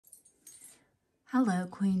Hello,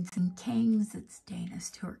 queens and kings. It's Dana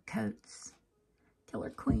Stewart Coates, Killer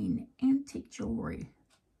Queen Antique Jewelry,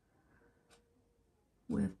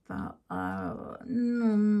 with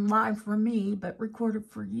live for me, but recorded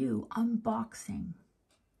for you, unboxing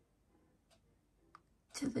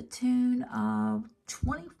to the tune of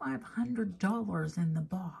 $2,500 in the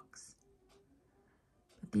box.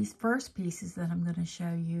 But these first pieces that I'm going to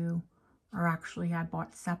show you are actually I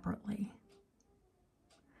bought separately.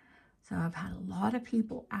 So I've had a lot of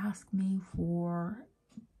people ask me for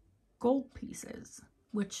gold pieces,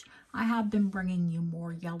 which I have been bringing you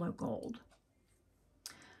more yellow gold.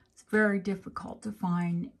 It's very difficult to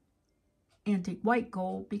find antique white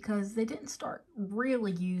gold because they didn't start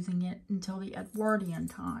really using it until the Edwardian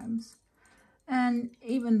times. And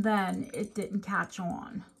even then, it didn't catch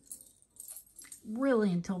on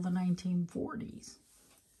really until the 1940s.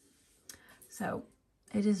 So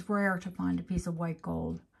it is rare to find a piece of white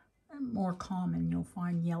gold. More common, you'll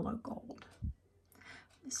find yellow gold.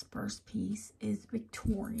 This first piece is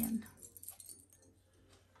Victorian.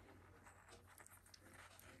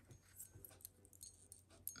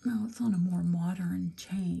 Now it's on a more modern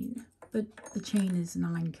chain, but the chain is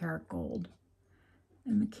 9-karat gold.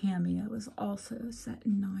 And the cameo is also set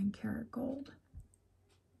in 9-karat gold.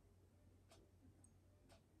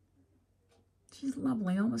 She's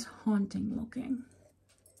lovely, almost haunting looking.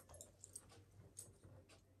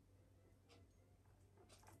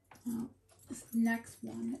 Now, this next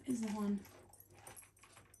one is on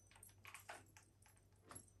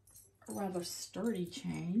a rather sturdy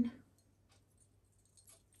chain.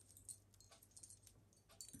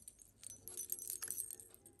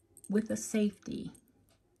 With a safety.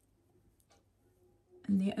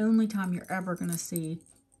 And the only time you're ever going to see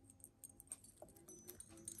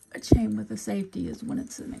a chain with a safety is when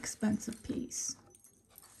it's an expensive piece.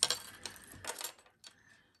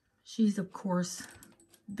 She's, of course,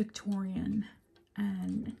 Victorian,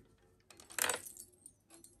 and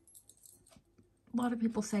a lot of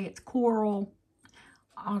people say it's coral.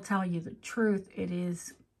 I'll tell you the truth, it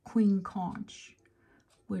is queen conch,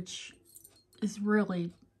 which is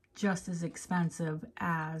really just as expensive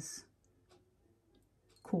as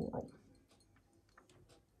coral.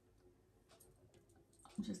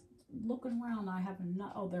 I'm just looking around. I have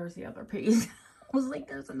not. Oh, there's the other piece. I was like,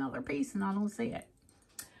 there's another piece, and I don't see it.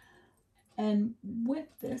 And with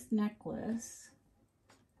this necklace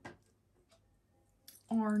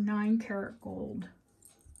are 9-karat gold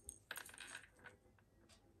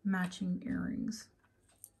matching earrings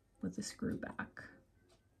with a screw back.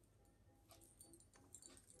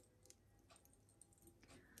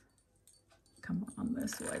 Come on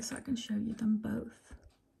this way so I can show you them both.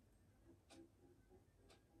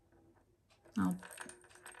 Now,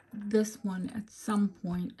 this one at some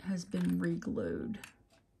point has been re-glued.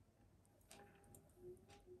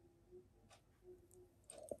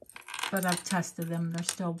 But I've tested them. They're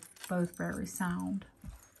still both very sound.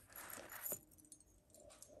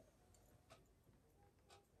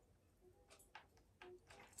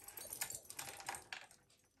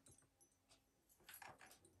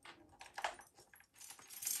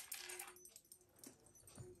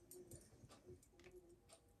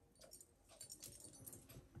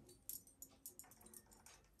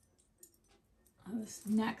 This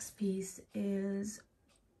next piece is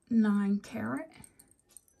 9-karat.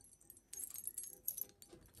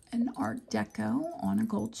 An Art Deco on a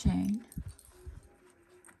gold chain.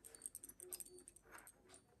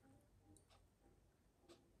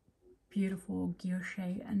 Beautiful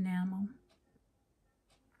guilloche enamel.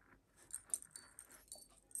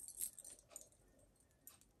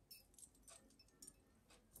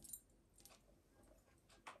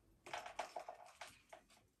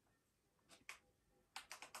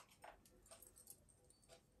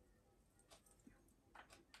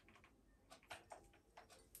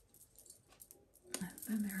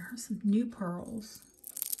 And there are some new pearls.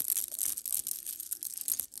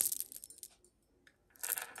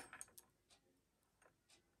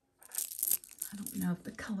 I don't know if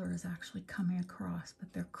the color is actually coming across,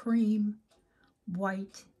 but they're cream,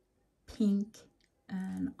 white, pink,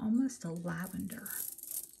 and almost a lavender.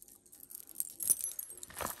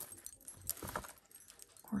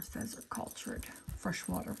 Of course, those are cultured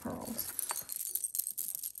freshwater pearls.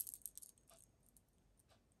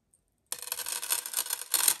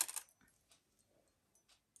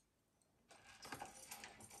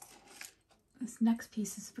 This next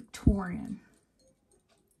piece is Victorian.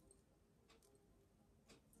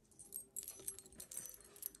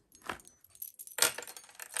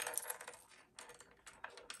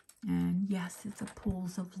 And yes, it's a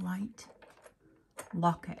Pools of Light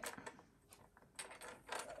locket.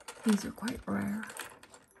 These are quite rare.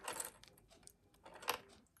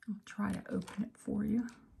 I'll try to open it for you.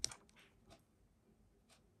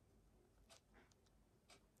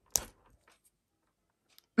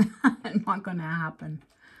 Not going to happen.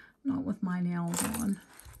 Not with my nails on.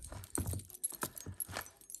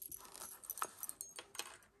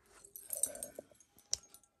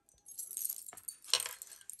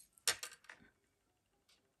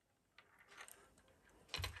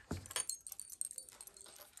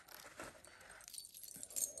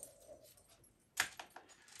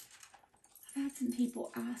 I've had some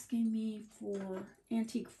people asking me for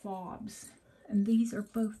antique fobs, and these are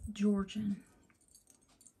both Georgian.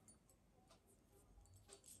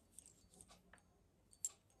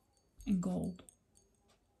 And gold.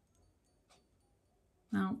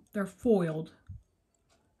 Now, they're foiled,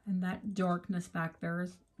 and that darkness back there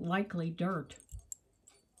is likely dirt.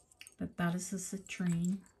 But that is a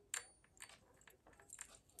citrine.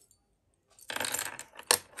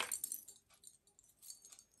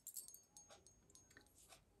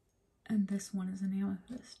 And this one is an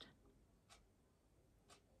amethyst.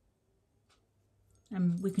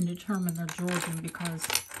 And we can determine they're Georgian because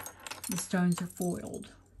the stones are foiled.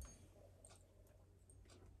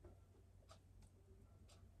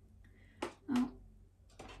 Now,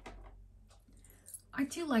 I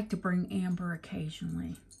do like to bring amber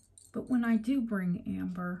occasionally, but when I do bring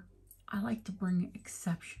amber, I like to bring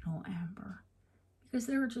exceptional amber because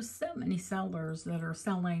there are just so many sellers that are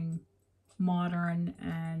selling modern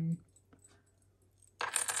and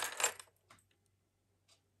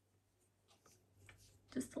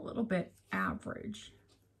just a little bit average.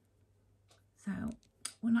 So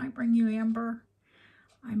when I bring you amber,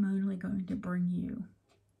 I'm only going to bring you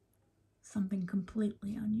something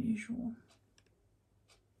completely unusual.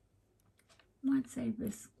 I'd say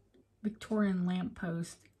this Victorian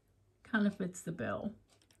lamppost kind of fits the bill.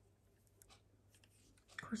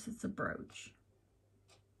 Of course, it's a brooch.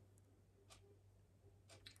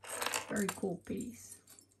 Very cool piece.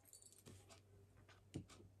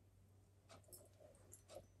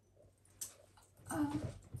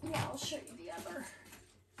 Yeah, I'll show you the other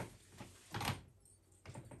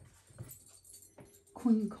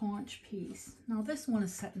Queen Conch piece. Now this one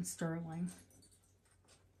is set in sterling.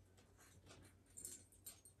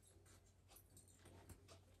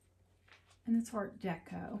 And it's Art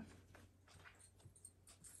Deco.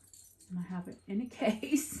 And I have it in a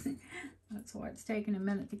case. That's why it's taken a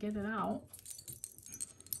minute to get it out.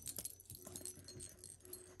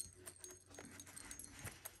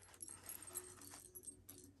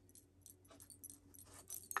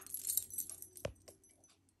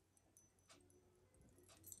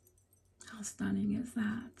 How stunning is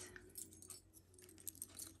that?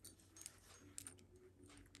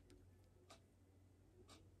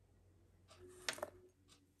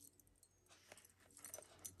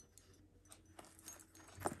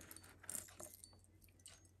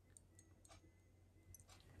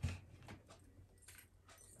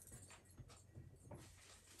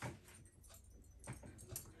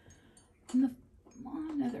 I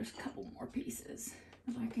know there's a couple more pieces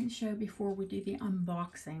that I can show before we do the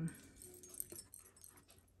unboxing.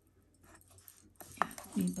 I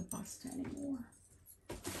don't need the bust anymore.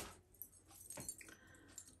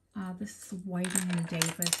 This is Whiting and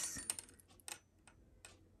Davis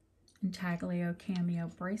Intaglio Cameo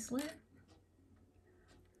bracelet.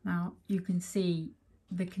 Now you can see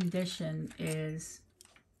the condition is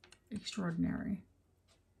extraordinary,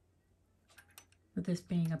 with this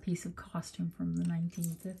being a piece of costume from the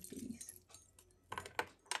 1950s.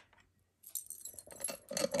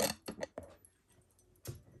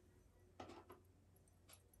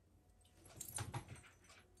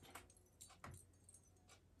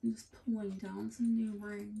 I'm just pulling down some new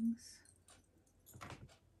rings.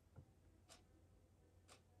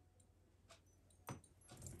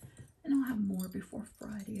 And I'll have more before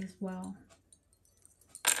Friday as well.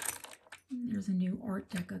 And there's a new Art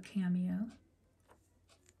Deco cameo.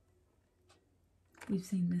 We've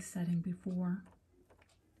seen this setting before,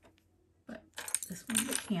 but this one's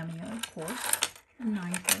a cameo, of course, and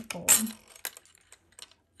 9-karat gold.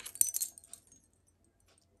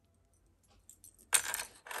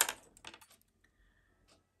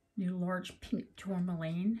 New large pink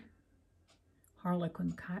tourmaline,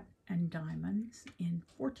 harlequin cut, and diamonds in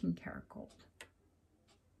 14-karat gold.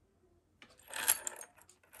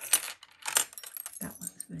 That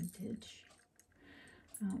one's vintage.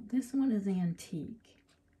 This one is antique,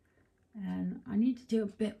 and I need to do a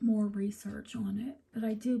bit more research on it, but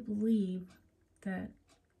I do believe that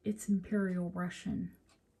it's Imperial Russian.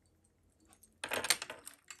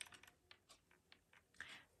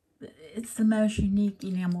 it's the most unique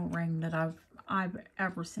enamel ring that I've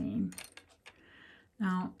ever seen.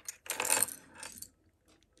 Now,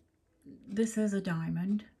 this is a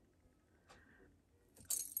diamond.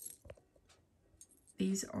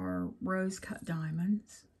 These are rose cut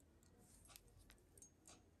diamonds.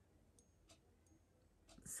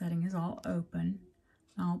 Setting is all open.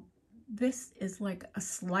 Now, this is like a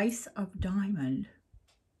slice of diamond,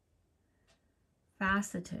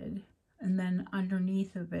 faceted, and then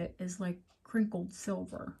underneath of it is like crinkled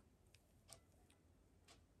silver.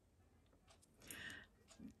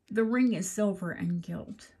 The ring is silver and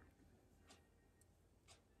gilt.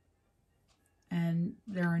 And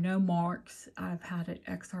there are no marks. I've had it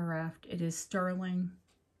XRF'd. It is sterling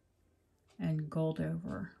and gold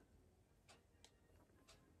over.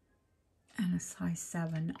 And a size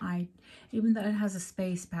 7. Even though it has a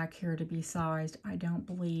space back here to be sized, I don't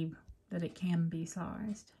believe that it can be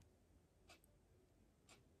sized.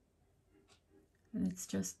 And it's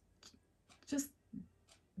just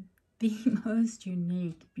the most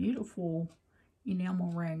unique, beautiful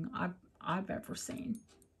enamel ring I've ever seen.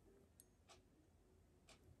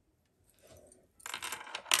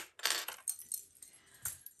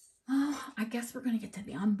 Oh, I guess we're gonna get to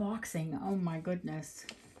the unboxing. Oh my goodness.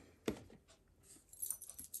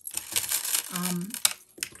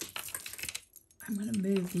 I'm going to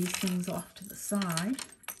move these things off to the side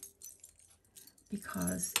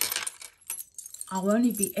because I'll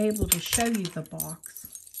only be able to show you the box,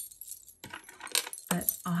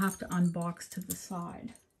 but I'll have to unbox to the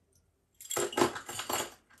side.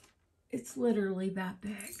 It's literally that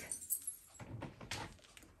big.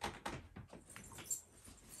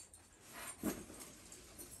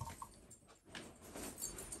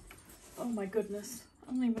 Oh my goodness.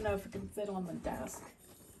 I don't even know if it can fit on the desk.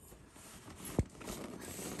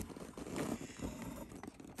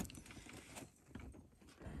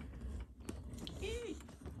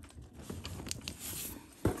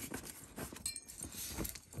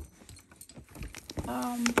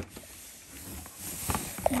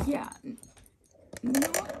 Yeah,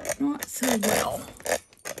 not so well.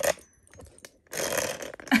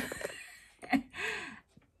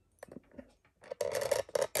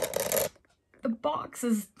 The box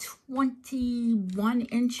is 21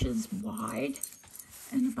 inches wide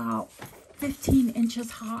and about 15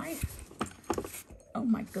 inches high. Oh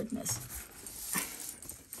my goodness.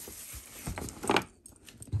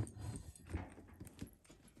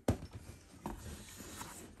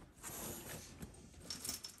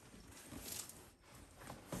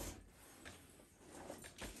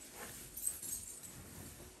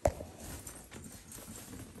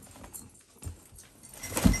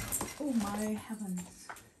 Oh my heavens.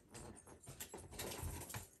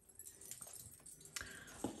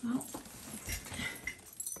 Well,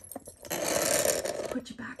 put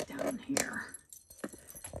you back down here.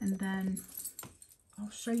 And then I'll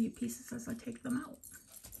show you pieces as I take them out.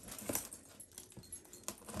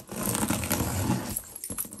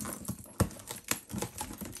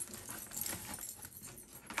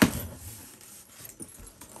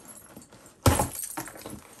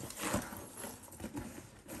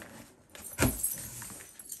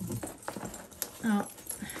 Now,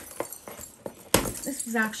 this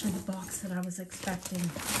was actually the box that I was expecting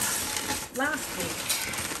last week.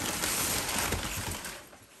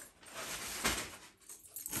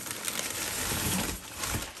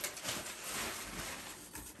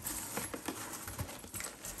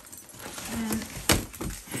 And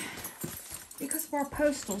because of our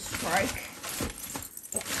postal strike,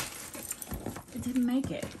 it didn't make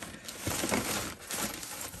it.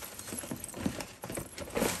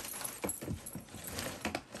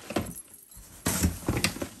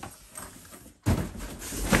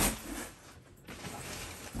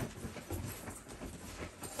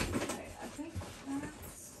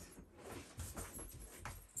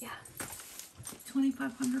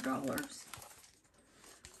 $2,500.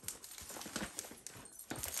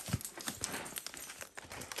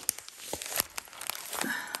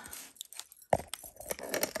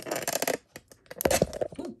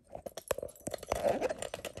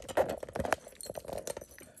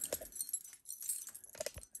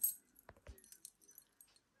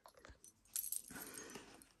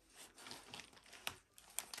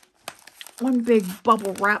 One big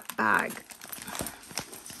bubble wrap bag.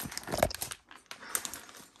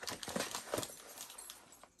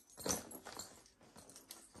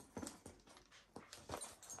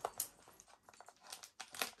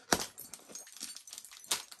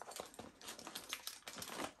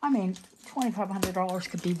 I mean, $2,500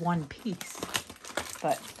 could be one piece,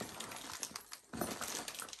 but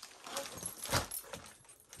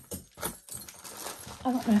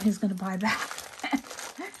I don't know who's going to buy that.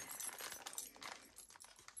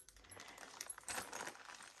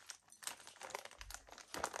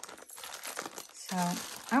 So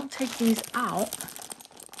I'll take these out.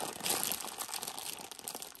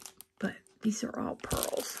 But these are all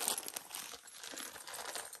pearls.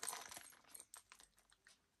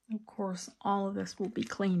 Of course, all of this will be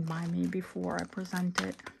cleaned by me before I present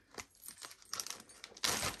it.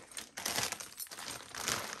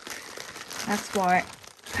 That's why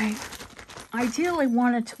I ideally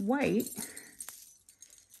wanted to wait.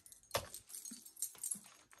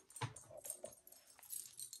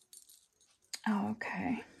 Oh,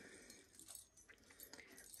 okay.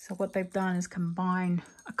 So what they've done is combine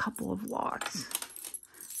a couple of lots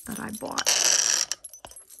that I bought.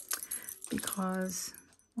 Because,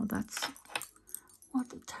 well, we'll have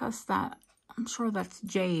to test that. I'm sure that's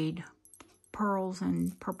jade. Pearls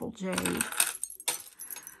and purple jade.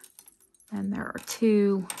 And there are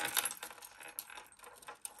 2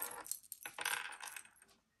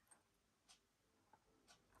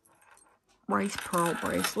 rice pearl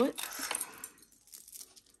bracelets.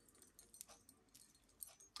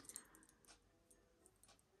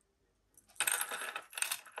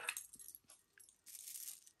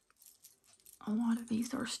 A lot of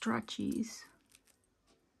these are stretchies,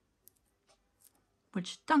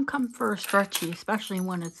 which don't come for a stretchy, especially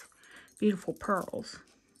when it's beautiful pearls.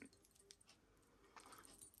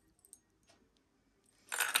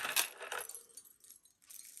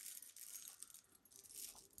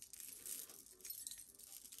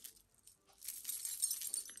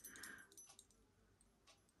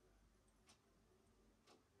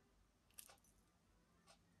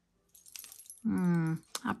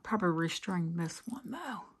 I'll probably restring this one though.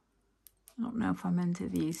 I don't know if I'm into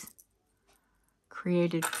these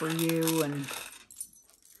created for you, and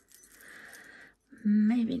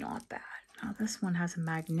maybe not that. Now this one has a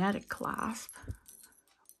magnetic clasp.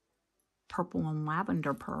 Purple and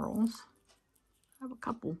lavender pearls. I have a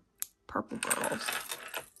couple purple pearls.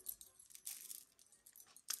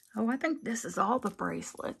 Oh, I think this is all the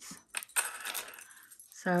bracelets.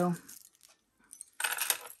 So,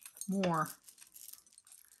 more.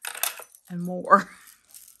 And more.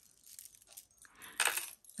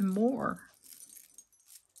 And more.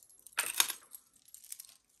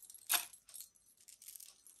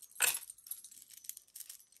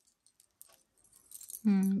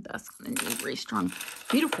 That's going to need restrung.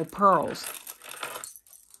 Beautiful pearls.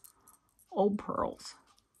 Old pearls.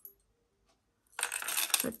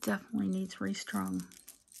 But definitely needs restrung.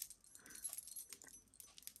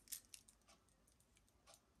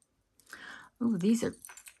 Oh, these are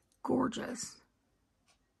gorgeous.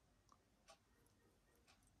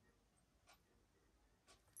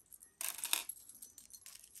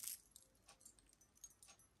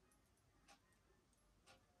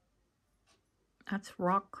 That's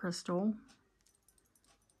rock crystal.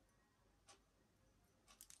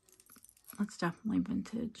 That's definitely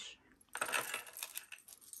vintage.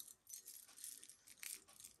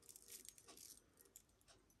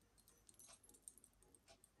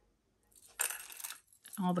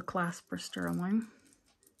 All the clasp are sterling.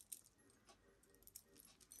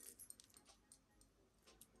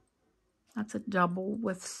 That's a double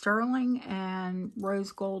with sterling and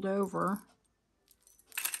rose gold over.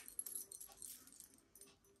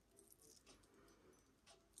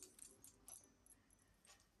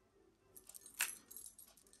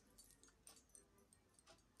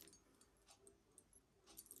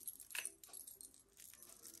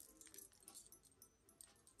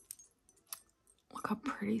 Look how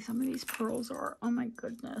pretty some of these pearls are. Oh my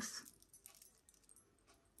goodness.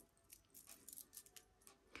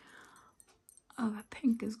 Oh, that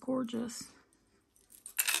pink is gorgeous.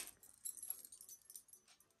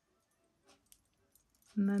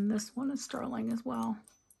 And then this one is sterling as well.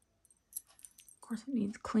 Of course, it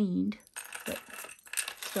needs cleaned, but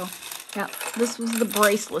still. Yeah, this was the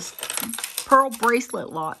bracelet, pearl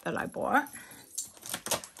bracelet lot that I bought.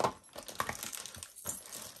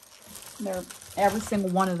 Every single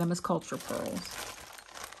one of them is culture pearls.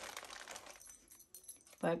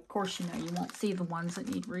 But of course, you know, you won't see the ones that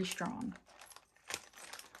need restrung.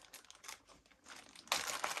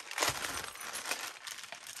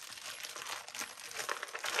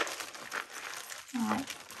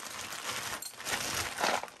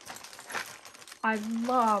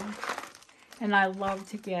 I love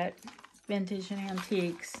to get vintage and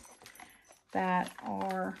antiques that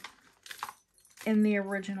are in the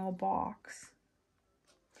original box.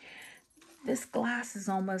 This glass is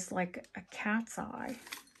almost like a cat's eye.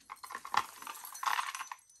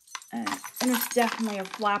 And it's definitely a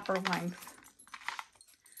flapper length.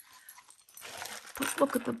 But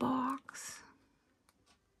look at the box.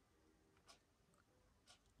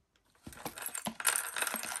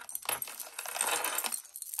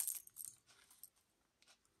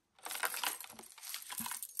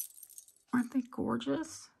 Aren't they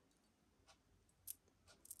gorgeous?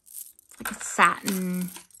 It's like a satin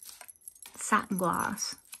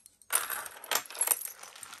glass.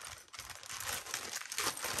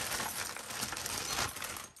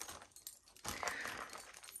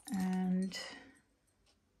 And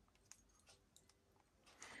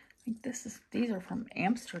I think these are from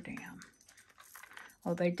Amsterdam.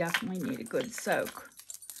 Oh, they definitely need a good soak,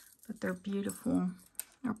 but they're beautiful.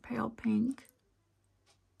 They're pale pink.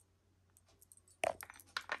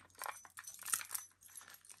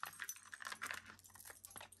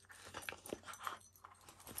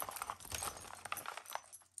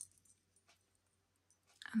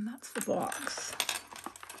 And that's the box.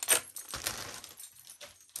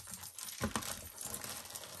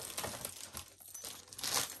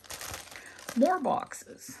 More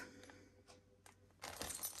boxes.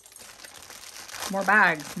 More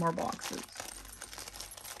bags, more boxes.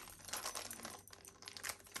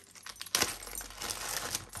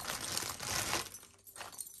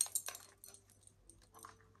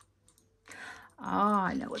 Ah,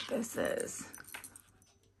 I know what this is.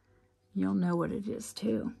 You'll know what it is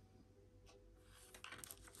too.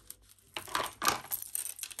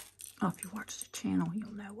 Oh, if you watch the channel,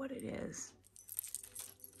 you'll know what it is.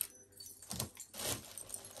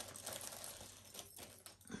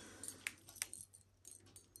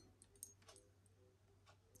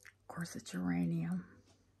 Of course, it's uranium.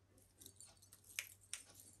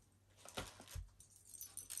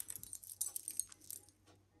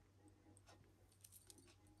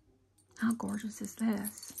 How gorgeous is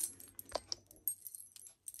this?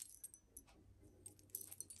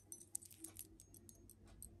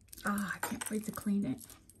 Ah, I can't wait to clean it.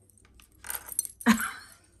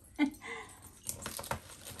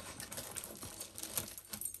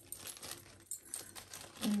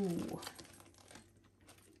 Ooh.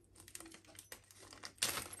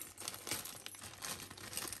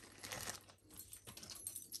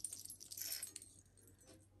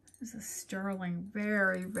 This is sterling.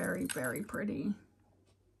 Very, very, very pretty.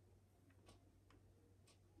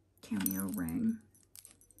 Cameo ring.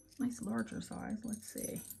 Nice larger size. Let's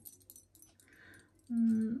see.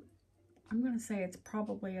 I'm going to say it's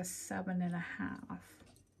probably a 7.5.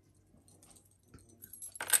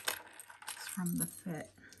 It's from the Fit.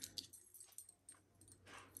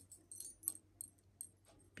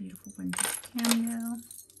 Beautiful vintage cameo.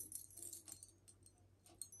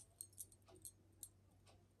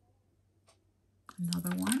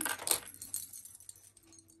 Another one.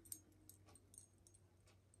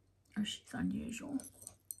 Oh, she's unusual.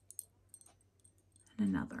 And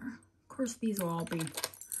another. Of course, these will all be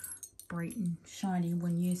bright and shiny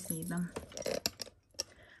when you see them. Take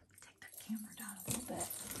that camera down a little bit.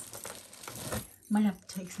 Might have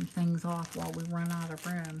to take some things off while we run out of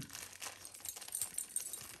room.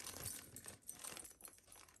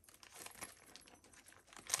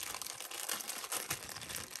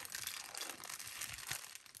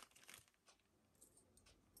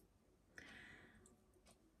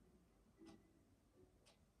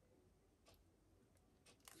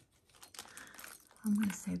 I'm going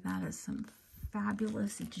to say that is some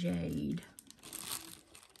fabulous jade.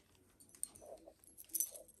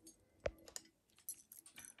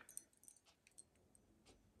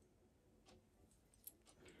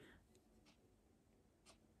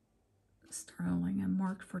 Sterling and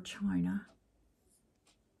marked for China.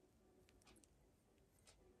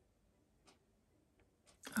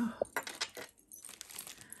 Oh,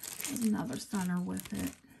 there's another center with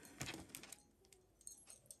it.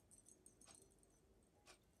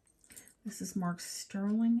 This is marked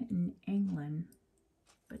sterling in England,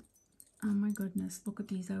 but oh my goodness, look at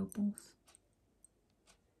these opals.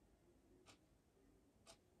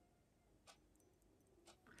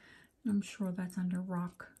 I'm sure that's under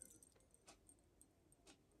rock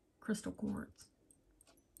crystal quartz.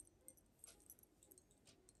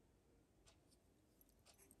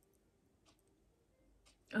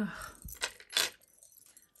 Ugh.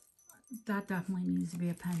 That definitely needs to be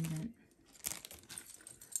a pendant.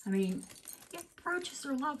 I mean, yeah, brooches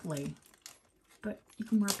are lovely, but you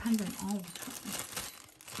can wear a pendant all the time.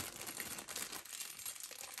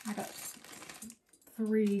 I got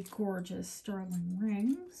 3 gorgeous sterling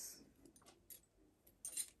rings.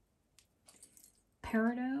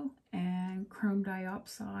 Peridot and chrome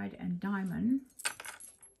diopside and diamond.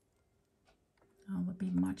 Oh, they'll be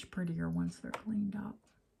much prettier once they're cleaned up.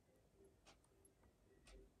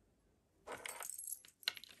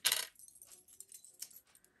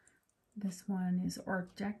 This one is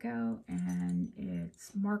Art Deco, and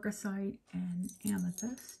it's margasite and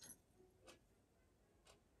amethyst.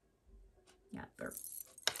 Yeah, they're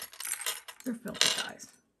filthy, guys.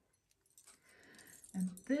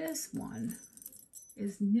 And this one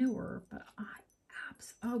is newer, but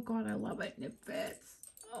oh God, I love it, and it fits.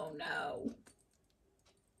 Oh no.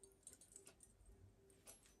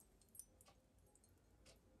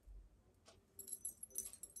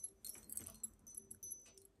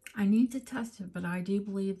 I need to test it, but I do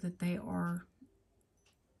believe that they are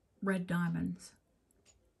red diamonds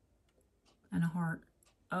and a heart.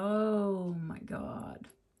 Oh my God.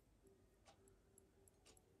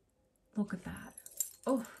 Look at that.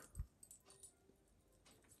 Oh,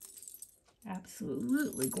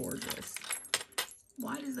 absolutely gorgeous.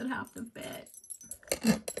 Why does it have to fit?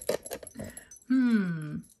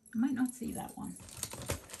 I might not see that one.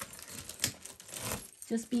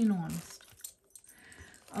 Just being honest.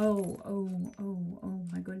 Oh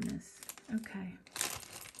my goodness. Okay.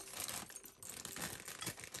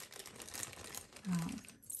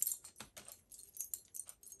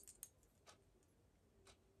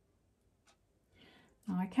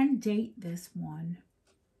 Now I can date this one.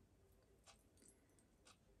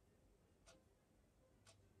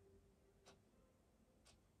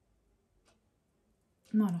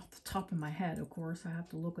 Not off the top of my head, of course. I have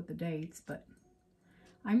to look at the dates, but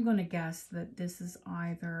I'm going to guess that this is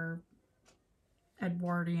either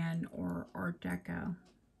Edwardian or Art Deco.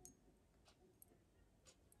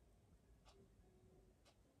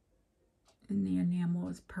 And the enamel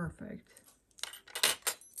is perfect.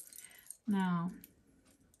 Now,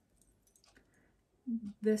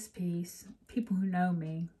 this piece, people who know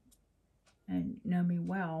me and know me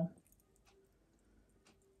well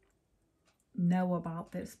know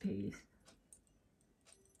about this piece.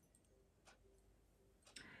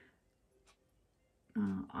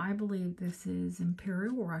 I believe this is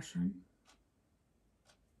Imperial Russian.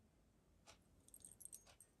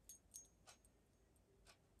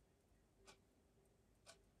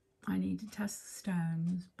 I need to test the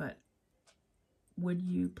stones, but would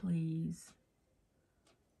you please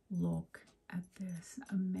look at this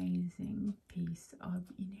amazing piece of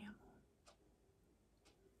enamel?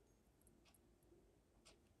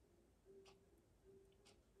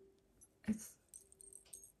 It's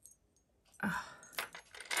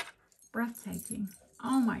breathtaking.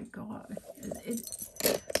 Oh my God.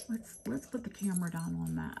 Let's put the camera down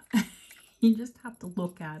on that. You just have to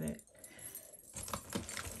look at it.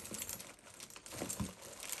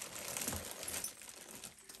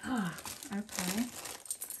 Okay.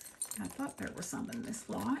 I thought there was some in this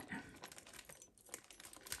lot.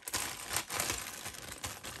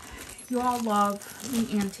 You all love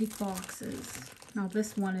the antique boxes. Now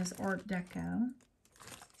this one is Art Deco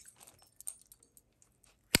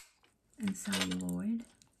and celluloid.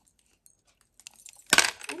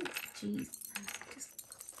 Oh, geez. Just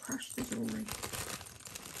crushed the jewelry.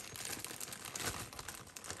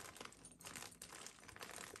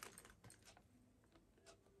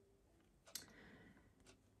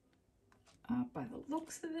 By the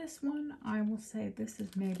looks of this one, I will say this is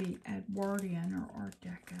maybe Edwardian or Art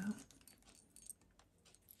Deco.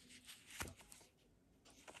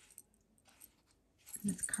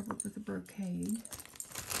 And it's covered with a brocade.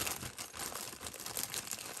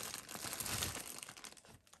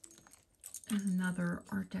 There's another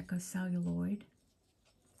Art Deco celluloid.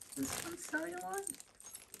 This one's celluloid?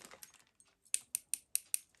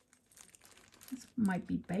 This might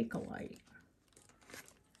be Bakelite.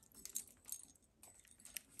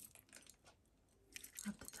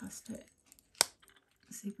 I'll have to test it.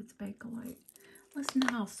 See if it's Bakelite. Listen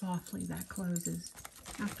to how softly that closes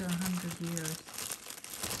after 100 years.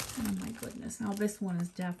 Oh my goodness. Now this one is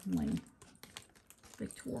definitely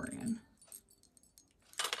Victorian.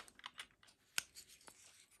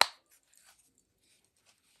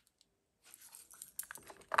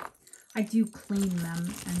 I do clean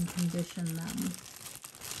them and condition them.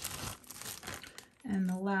 And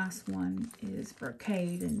the last one is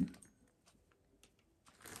brocade and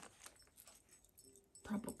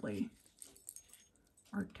probably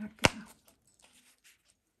Art Deco.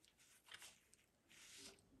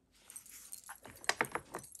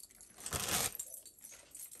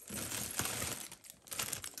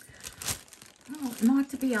 Well, not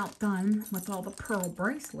to be outdone with all the pearl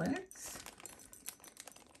bracelets.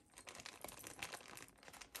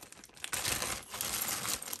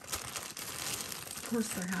 Of course,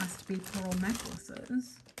 there has to be pearl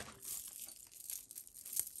necklaces.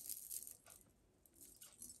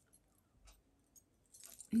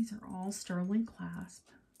 These are all sterling clasp.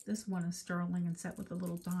 This one is sterling and set with a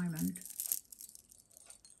little diamond.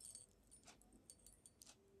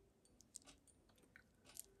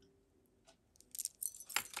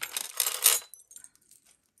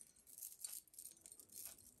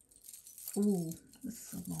 Ooh,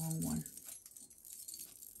 this is a long one.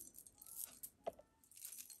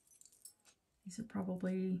 These are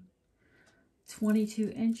probably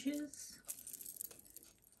 22 inches.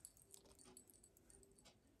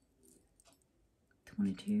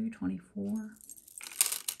 22, 24.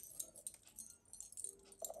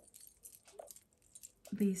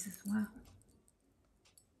 These as well.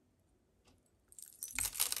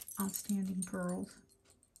 Outstanding pearls.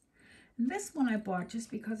 And this one I bought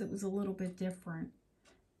just because it was a little bit different.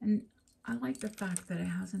 And I like the fact that it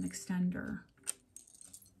has an extender.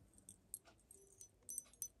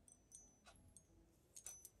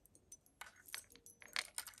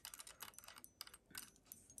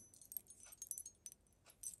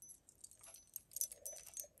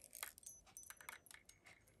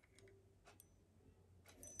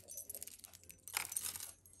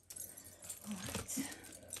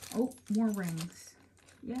 Oh, more rings.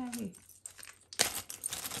 Yay.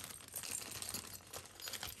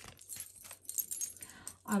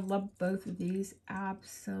 I love both of these.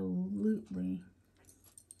 Absolutely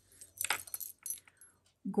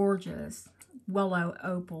gorgeous. Willow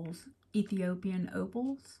opals. Ethiopian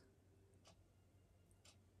opals.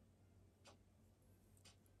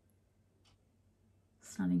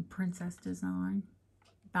 Stunning princess design.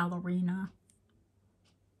 Ballerina.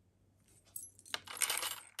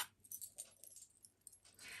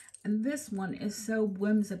 And this one is so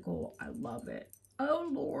whimsical. I love it. Oh,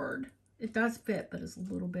 Lord. It does fit, but it's a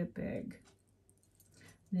little bit big.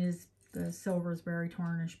 The silver is very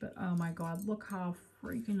tarnished, but oh my God, look how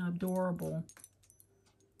freaking adorable.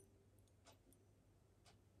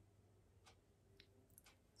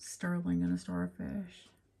 Sterling and a starfish.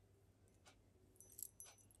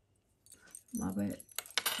 Love it.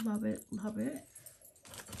 Love it. Love it.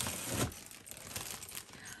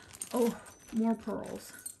 Oh, more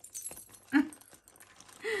pearls.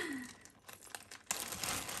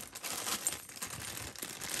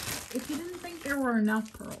 If you didn't think there were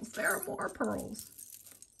enough pearls, there are more pearls.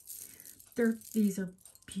 These are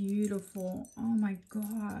beautiful. Oh my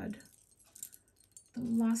God. The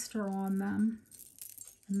luster on them.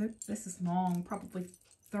 And this is long, probably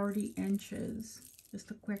 30 inches. Just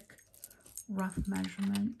a quick rough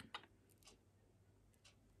measurement.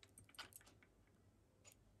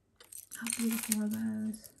 How beautiful are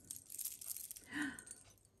those?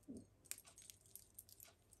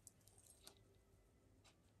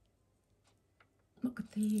 Look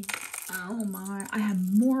at these. Oh my. I have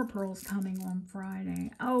more pearls coming on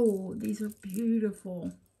Friday. Oh, these are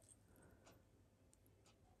beautiful.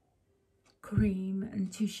 Cream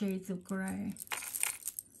and 2 shades of gray.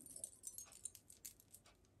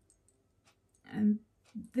 And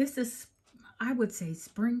this is, I would say,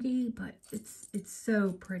 springy, but it's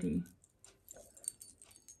so pretty.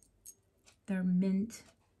 They're mint.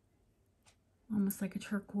 Almost like a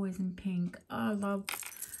turquoise and pink. Oh, I love,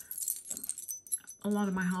 a lot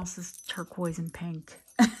of my house is turquoise and pink.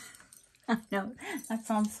 I know, that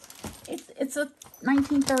sounds, it's a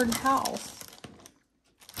 1930s house.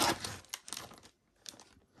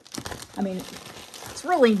 I mean, it's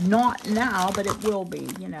really not now, but it will be,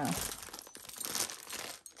 you know.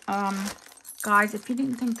 Guys, if you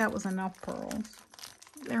didn't think that was enough pearls,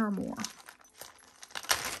 there are more.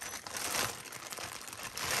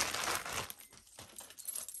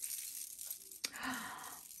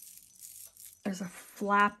 There's a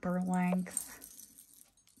flapper length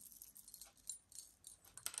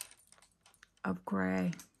of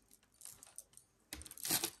gray.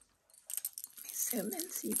 Let me zoom in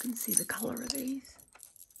so you can see the color of these.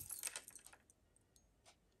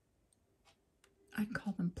 I'd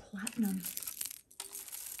call them platinum.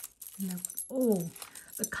 Oh,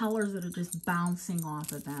 the colors that are just bouncing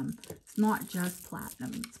off of them. It's not just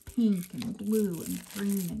platinum. It's pink and blue and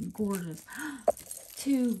green and gorgeous.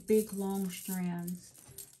 2 big long strands.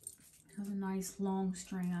 There's a nice long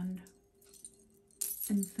strand.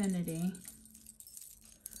 Infinity.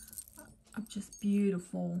 Of just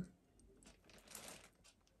beautiful,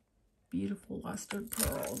 beautiful lustered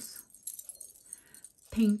pearls.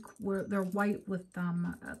 Pink, where they're white with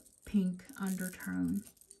a pink undertone.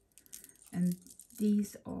 And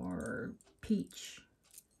these are peach.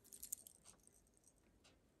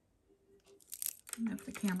 I don't know if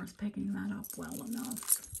the camera's picking that up well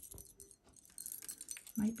enough.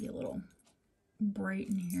 Might be a little bright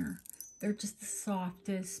in here. They're just the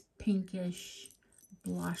softest pinkish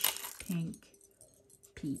blush pink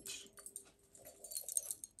peach.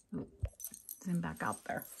 Ooh, zoom back out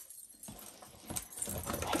there.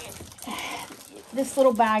 This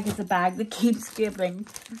little bag is a bag that keeps giving.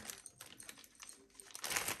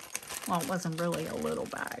 Well, it wasn't really a little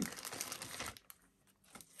bag.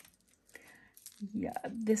 Yeah,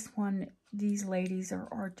 this one, these ladies are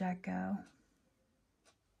Art Deco.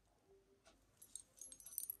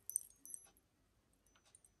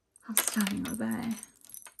 How stunning are they?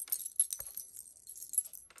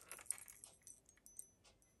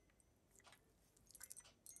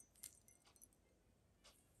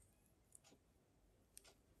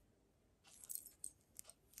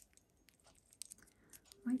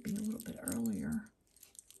 Might be a little bit earlier.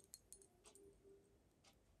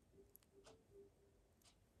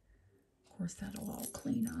 Of course, that'll all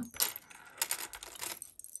clean up.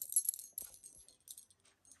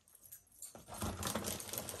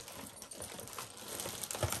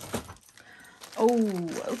 Oh,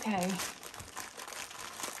 okay.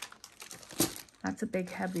 That's a big,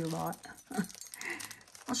 heavy lot.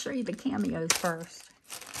 I'll show you the cameos first.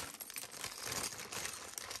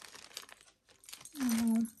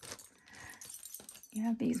 Oh,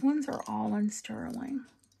 yeah, these ones are all in sterling.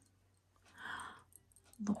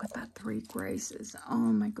 Look at that Three Graces. Oh,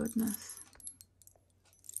 my goodness.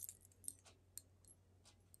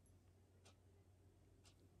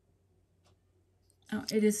 Oh,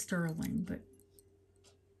 it is sterling, but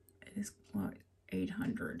it is, what,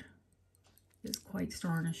 800. It's quite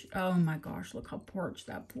starnish. Oh my gosh, look how porch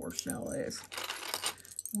that poor shell is.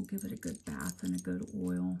 We'll give it a good bath and a good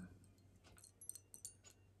oil.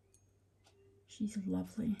 She's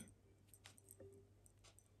lovely.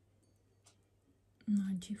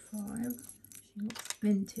 925. She looks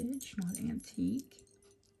vintage, not antique.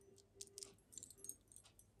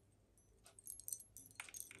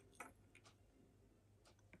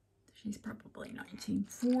 She's probably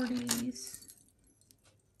 1940s.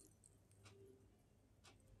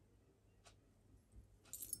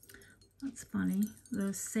 That's funny.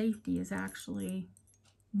 The safety is actually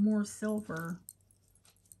more silver.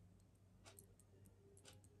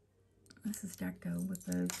 This is Deco with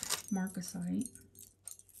those marcasite.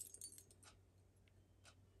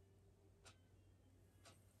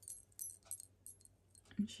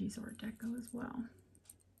 And she's Art Deco as well.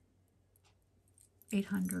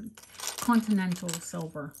 800. Continental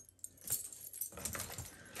silver.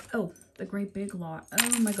 Oh, the great big lot.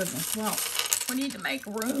 Oh my goodness. Well, we need to make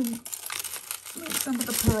room. Move some of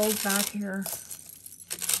the pearls back here.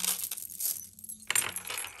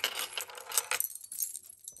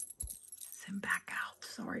 Zoom back out.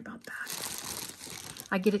 Sorry about that.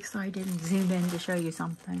 I get excited and zoom in to show you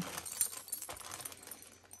something.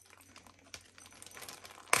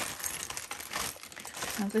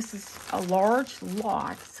 Now this is a large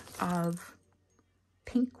lot of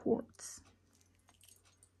pink quartz.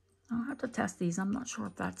 I'll have to test these. I'm not sure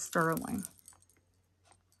if that's sterling.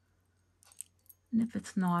 And if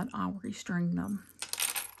it's not, I'll restring them.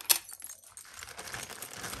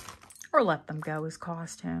 Or let them go as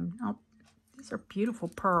costume. These are beautiful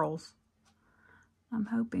pearls. I'm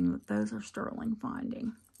hoping that those are sterling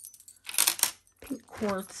finding. Pink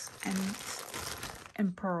quartz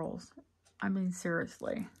and pearls. I mean,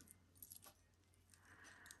 seriously.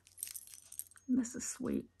 This is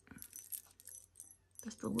sweet.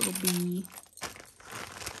 Just a little bee.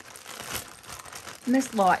 And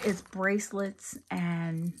this lot is bracelets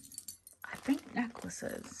and I think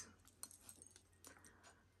necklaces.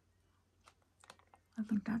 I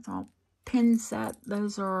think that's all. Pin set.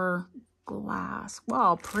 Those are glass.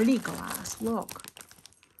 Wow, pretty glass. Look.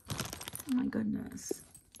 Oh my goodness.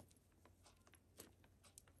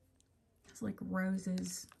 It's like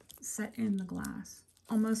roses set in the glass.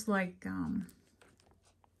 Almost like, kind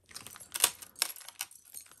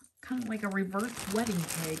of like a reverse wedding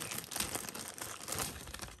cake.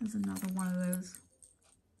 There's another one of those.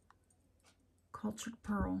 Cultured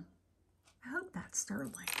pearl. I hope that's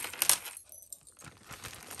sterling.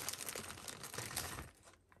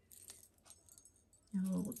 A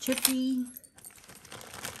little chippy.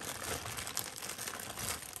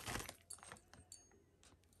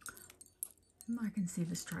 I can see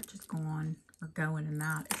the stretch is gone or going in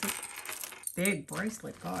that. It's a big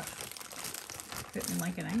bracelet. Gosh. Fitting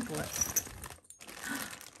like an anklet.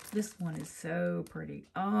 This one is so pretty.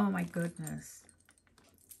 Oh my goodness.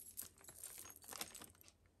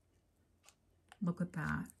 Look at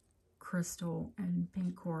that. Crystal and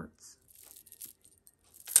pink quartz.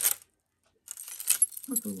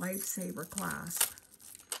 With the Lifesaver clasp.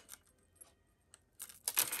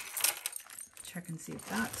 Check and see if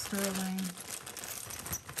that's sterling.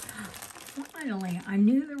 Finally, I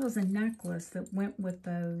knew there was a necklace that went with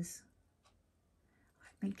those. I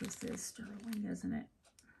think this is sterling, isn't it?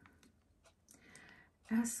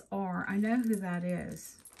 SR. I know who that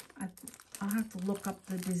is. I'll have to look up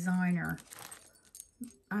the designer.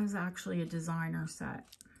 That was actually a designer set.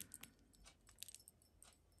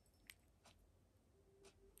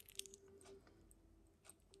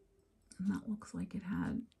 And that looks like it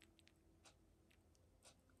had,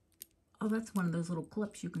 oh, that's one of those little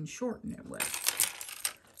clips you can shorten it with.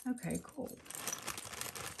 Okay, cool.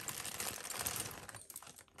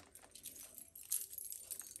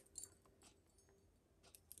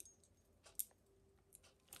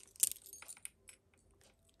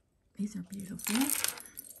 These are beautiful.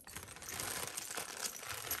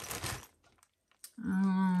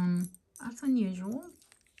 That's unusual.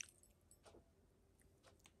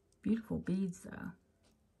 Beautiful beads, though.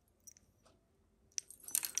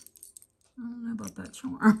 I don't know about that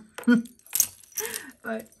charm.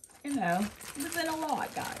 But, you know, it's been a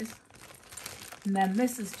lot, guys. And then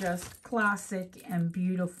this is just classic and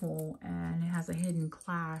beautiful, and it has a hidden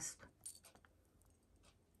clasp.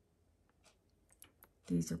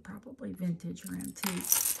 These are probably vintage or antique.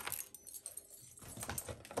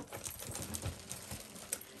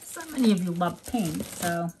 So many of you love pink,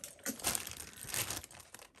 so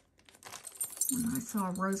when I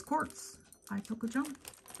saw rose quartz, I took a jump.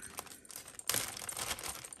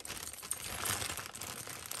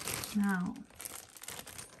 Now,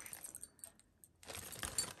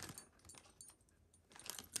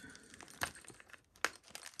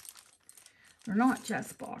 they're not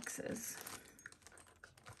just boxes.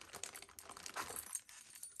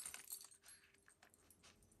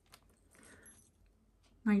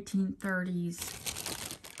 (1930s)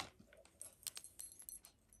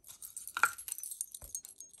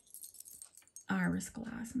 iris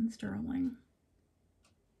glass in sterling.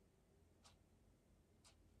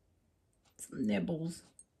 Some nibbles,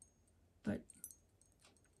 but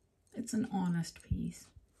it's an honest piece.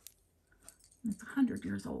 It's 100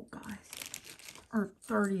 years old, guys. Or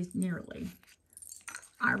 30s nearly.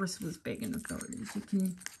 Iris was big in the 30s. You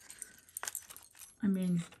can, I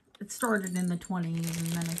mean, it started in the 20s and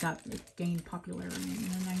then it gained popularity in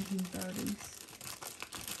the 1930s.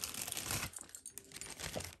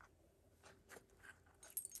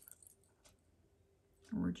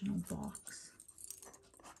 Original box.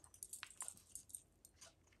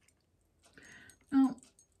 Now,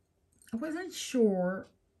 I wasn't sure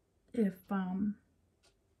if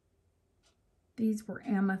these were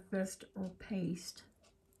amethyst or paste,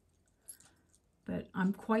 but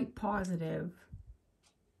I'm quite positive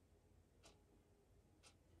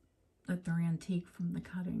that they're antique from the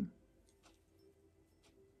cutting.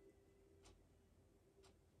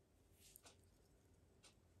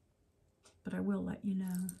 But I will let you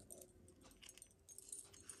know.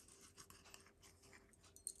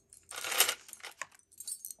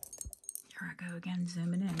 Here I go again,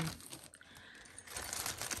 zooming in.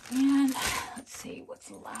 And let's see, what's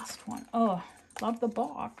the last one? Oh, love the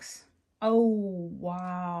box. Oh,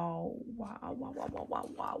 wow. Wow, wow, wow, wow, wow,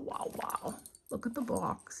 wow, wow, wow. Look at the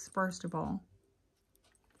box, first of all.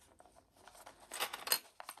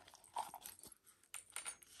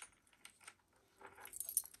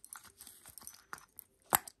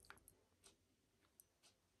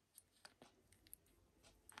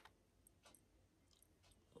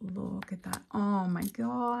 Look at that. Oh my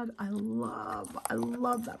God. I love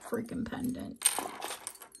that freaking pendant.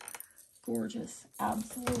 Gorgeous.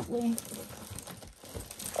 Absolutely.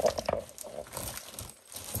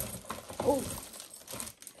 Oh.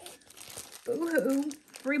 Boo-hoo.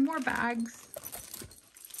 3 more bags.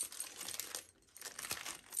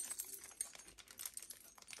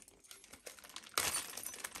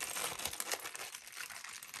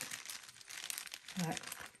 But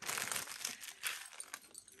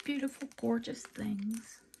beautiful, gorgeous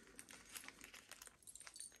things.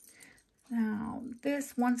 Now,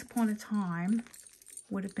 this, once upon a time,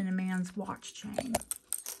 would have been a man's watch chain.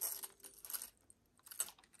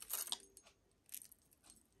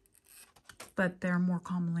 But they're more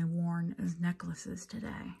commonly worn as necklaces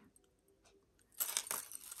today.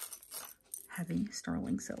 Heavy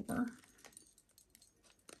sterling silver.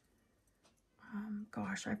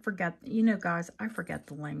 Gosh, I forget. You know, guys, I forget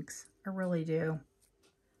the links. I really do.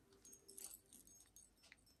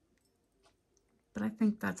 But I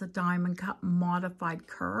think that's a diamond cut modified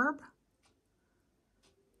curb,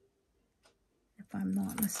 if I'm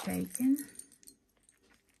not mistaken.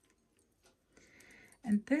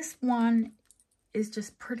 And this one is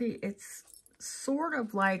just pretty. It's sort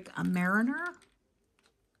of like a mariner.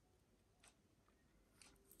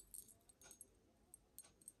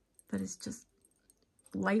 But it's just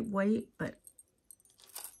lightweight, but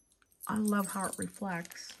I love how it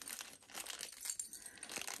reflects.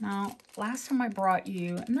 Now, last time I brought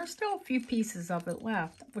you, and there's still a few pieces of it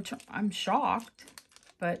left, which I'm shocked,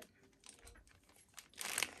 but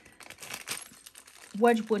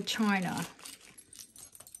Wedgwood China,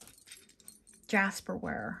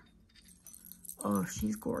 Jasperware. Oh,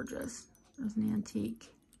 she's gorgeous. There's an antique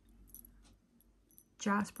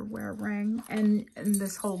Jasperware ring, and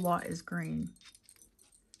this whole lot is green,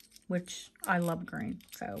 which I love green,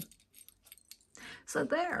 so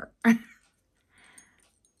there.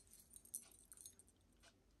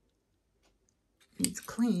 Needs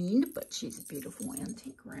cleaned, but she's a beautiful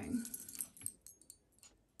antique ring.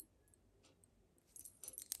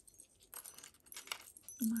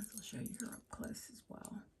 I might as well show you her up close as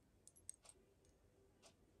well.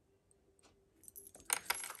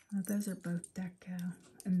 Those are both deco,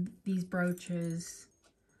 and these brooches,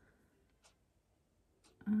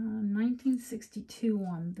 1962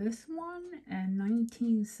 on this one and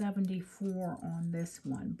 1974 on this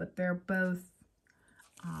one, but they're both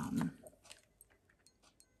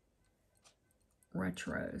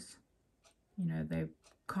retros. You know, they've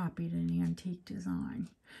copied an antique design.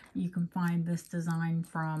 You can find this design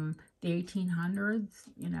from the 1800s,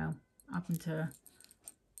 you know, up into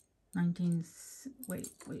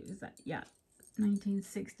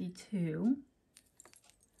 1962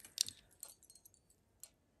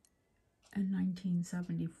 and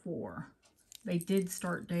 1974. They did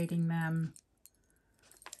start dating them,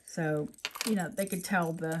 so, you know, they could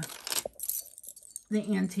tell the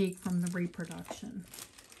antique from the reproduction.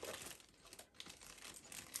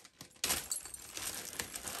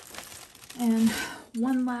 And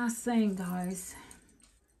one last thing, guys.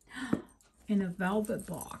 In a velvet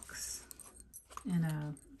box, in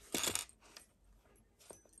a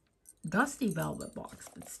dusty velvet box,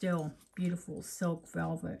 but still beautiful silk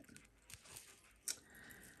velvet.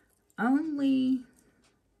 Only,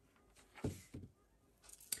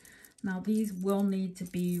 now these will need to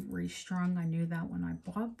be restrung. I knew that when I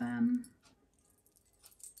bought them.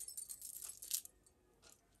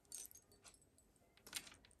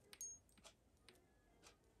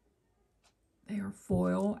 They are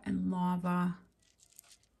foil and lava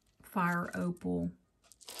fire opal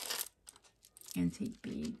antique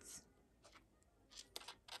beads.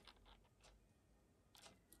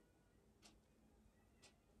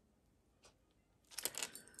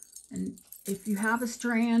 And if you have a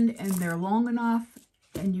strand and they're long enough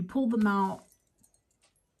and you pull them out,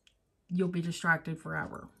 you'll be distracted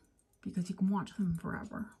forever because you can watch them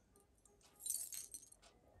forever.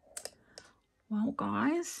 Well,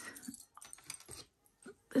 guys,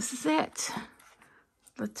 this is it.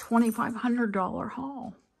 The $2,500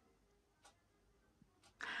 haul.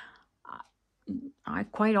 I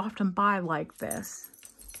quite often buy like this.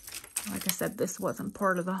 Like I said, this wasn't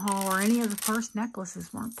part of the haul, or any of the first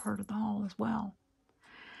necklaces weren't part of the haul as well.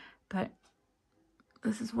 But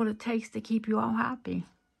this is what it takes to keep you all happy.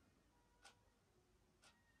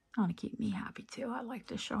 I want to keep me happy too. I like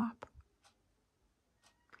to shop.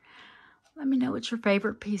 Let me know what your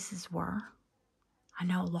favorite pieces were. I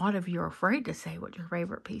know a lot of you are afraid to say what your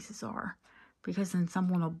favorite pieces are, because then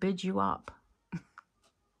someone will bid you up.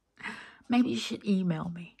 Maybe you should email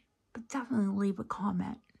me, but definitely leave a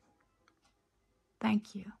comment.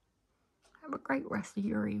 Thank you. Have a great rest of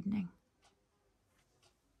your evening.